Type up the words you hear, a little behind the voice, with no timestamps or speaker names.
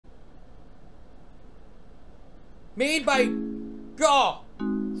Made by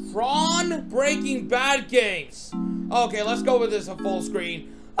Kron Breaking Bad Games. Okay, let's go with this a full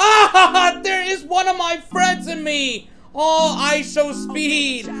screen. Ah, there is one of my friends in me. Oh,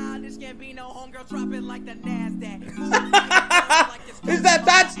 iShowSpeed. Is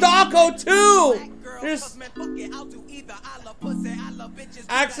that's Dawko too? There's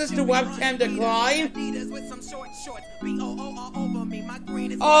access to webcam decline.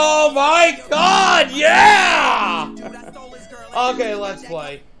 Oh my god, yeah! Okay, let's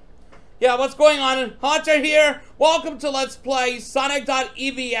play. Yeah, what's going on? Hunter here. Welcome to Let's Play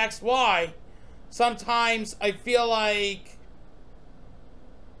Sonic.EBYX. Sometimes I feel like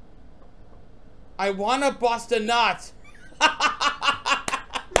I wanna bust a nut.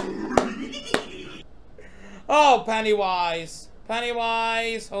 Oh, Pennywise.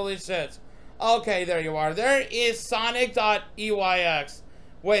 Pennywise, holy shit. Okay, there you are. There is Sonic.EYX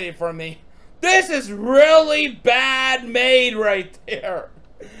waiting for me. This is really bad made right there.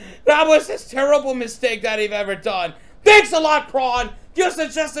 That was a terrible mistake that I've ever done. Thanks a lot, Kron. You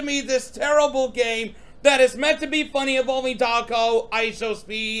suggested me this terrible game that is meant to be funny involving Dawko,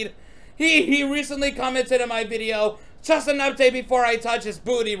 iShowSpeed. He recently commented in my video, just an update before I touch his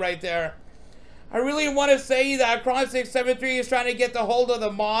booty right there. I really want to say that Kron673 is trying to get the hold of the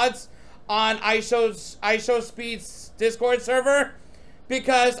mods on iShowSpeed's Discord server,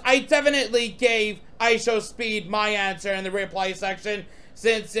 because I definitely gave iShowSpeed my answer in the reply section,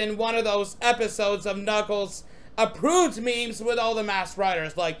 since in one of those episodes of Knuckles approved memes with all the masked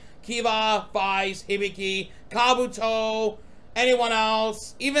riders like Kiva, Vice, Hibiki, Kabuto, anyone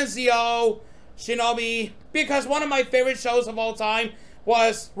else, even Zio, Shinobi, because one of my favorite shows of all time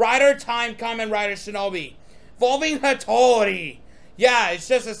was Rider Time Kamen Rider Shinobi, involving Hattori. Yeah, it's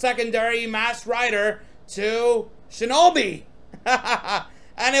just a secondary masked rider to Shinobi.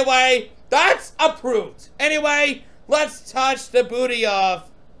 Anyway, that's approved. Anyway, let's touch the booty of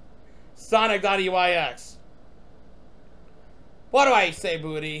Sonic.EYX. What do I say,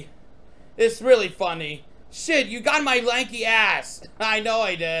 booty? It's really funny. Shit, you got my lanky ass. I know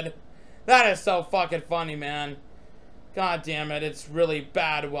I did. That is so fucking funny, man. God damn it, it's really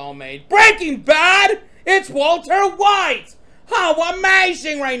bad, well made. Breaking Bad? It's Walter White! How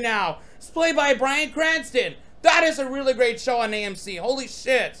amazing right now! It's played by Bryan Cranston. That is a really great show on AMC. Holy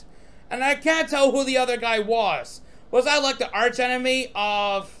shit. And I can't tell who the other guy was. Was that like the arch enemy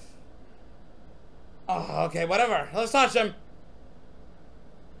of... Oh, okay, whatever. Let's touch him.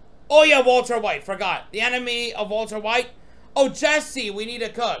 Oh yeah, Walter White. Forgot. The enemy of Walter White? Oh, Jesse. We need a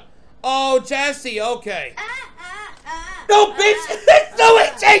cook. Oh, Jesse. Okay. No, bitch! No,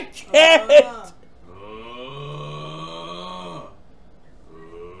 it's a kid!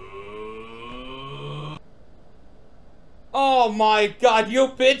 Oh my god, you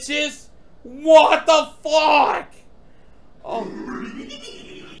bitches! What the fuck? Oh,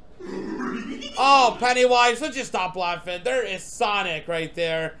 oh, Pennywise, let's just stop laughing. There is Sonic right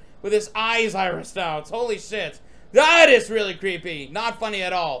there with his eyes irised out. Holy shit. That is really creepy. Not funny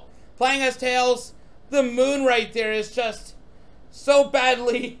at all. Playing as Tails, the moon right there is just so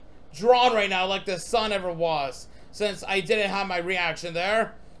badly drawn right now, like the sun ever was, since I didn't have my reaction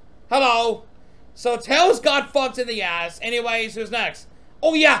there. Hello. So Tails got fucked in the ass. Anyways, who's next?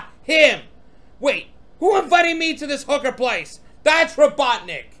 Oh yeah, him. Wait, who invited me to this hooker place? That's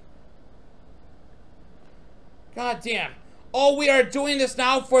Robotnik. God damn. Oh, we are doing this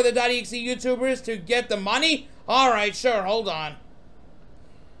now for the .exe YouTubers to get the money? Alright, sure, hold on.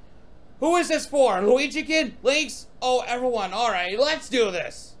 Who is this for? Luigikid? Links? Oh, everyone. Alright, let's do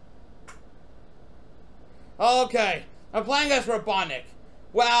this. Okay, I'm playing as Robotnik.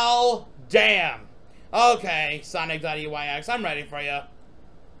 Well, damn. Okay, Sonic.EYX, I'm ready for you.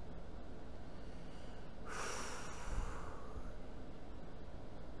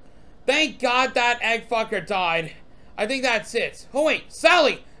 Thank God that egg fucker died. I think that's it. Oh wait,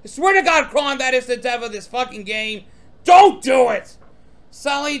 Sally! I swear to God, Kron, that is the dev of this fucking game. Don't do it!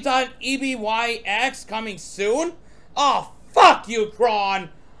 Sally.EBYX coming soon? Oh, fuck you, Kron!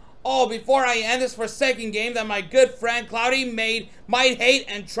 Oh, before I end this forsaken game that my good friend Cloudy might hate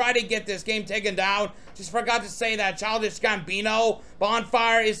and try to get this game taken down, just forgot to say that Childish Gambino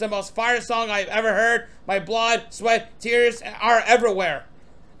Bonfire is the most fire song I've ever heard. My blood, sweat, tears are everywhere.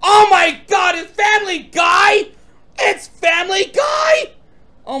 Oh my god, it's Family Guy! It's Family Guy!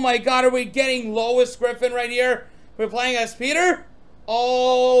 Oh my god, are we getting Lois Griffin right here? We're playing as Peter?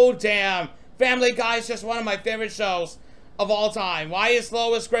 Oh, damn. Family Guy is just one of my favorite shows of all time. Why is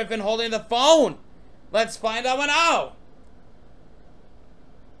Lois Griffin holding the phone? Let's find out now.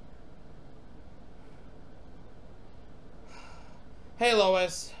 Hey,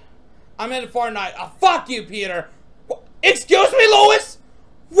 Lois. I'm in Fortnite. Oh, fuck you, Peter. Excuse me, Louis?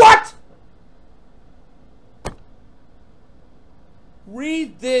 What?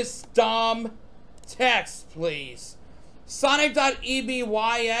 Read this dumb text, please.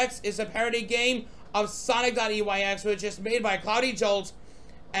 Sonic.EBYX is a parody game of Sonic.EYX, which is made by Cloudyjolt,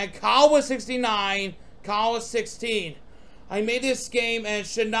 and Kyle was 69, Kyle was 16. I made this game and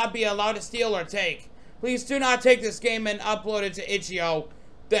should not be allowed to steal or take. Please do not take this game and upload it to itch.io.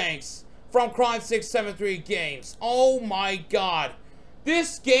 Thanks. From Kron Games. Oh my god.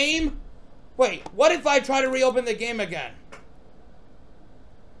 This game? Wait, what if I try to reopen the game again?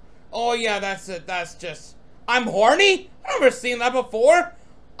 Oh yeah, that's it. That's just... I'm horny? I've never seen that before.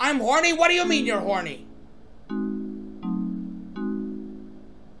 I'm horny? What do you mean you're horny?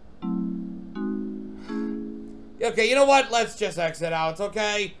 Okay, you know what? Let's just exit out,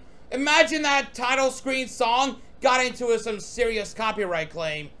 okay? Imagine that title screen song got into some serious copyright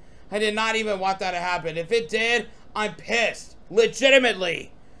claim. I did not even want that to happen. If it did, I'm pissed.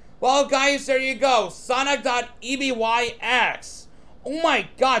 Legitimately. Well, guys, there you go. Sonic.EBYX. Oh my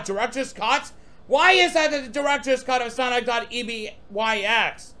god, director's cut? Why is that the director's cut of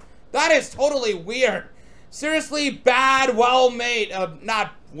Sonic.EBYX? That is totally weird. Seriously, bad, well made.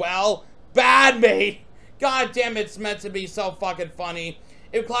 Not well, bad made. God damn, it's meant to be so fucking funny.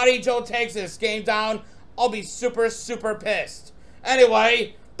 If Cloudyjolt takes this game down, I'll be super, super pissed.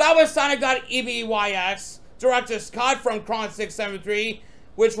 Anyway, that was Sonic.EBYX, director's cut from Kron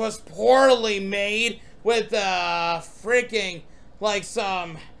which was poorly made with freaking, like,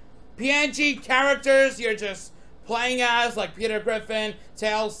 some PNG characters you're just playing as, like Peter Griffin,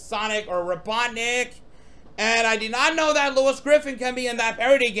 Tails, Sonic, or Robotnik. And I did not know that Louis Griffin can be in that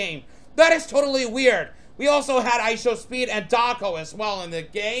parody game. That is totally weird. We also had iShowSpeed and Dawko as well in the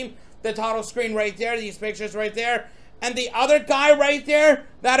game. The title screen right there, these pictures right there. And the other guy right there,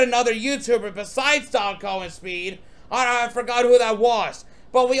 that another YouTuber besides Dawko and Speed. I forgot who that was.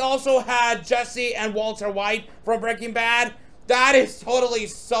 But we also had Jesse and Walter White from Breaking Bad. That is totally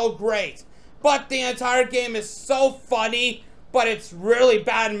so great. But the entire game is so funny, but it's really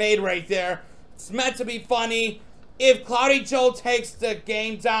bad made right there. It's meant to be funny. If Cloudyjolt takes the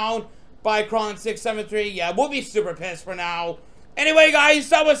game down by Kron, yeah, we'll be super pissed for now. Anyway, guys,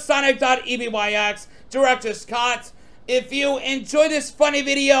 that was Sonic.EBYX, director's cut. If you enjoyed this funny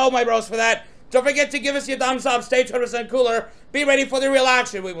video, my bros for that, don't forget to give us your thumbs up, stay 20% cooler, be ready for the real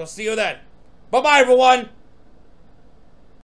action. We will see you then. Bye-bye, everyone.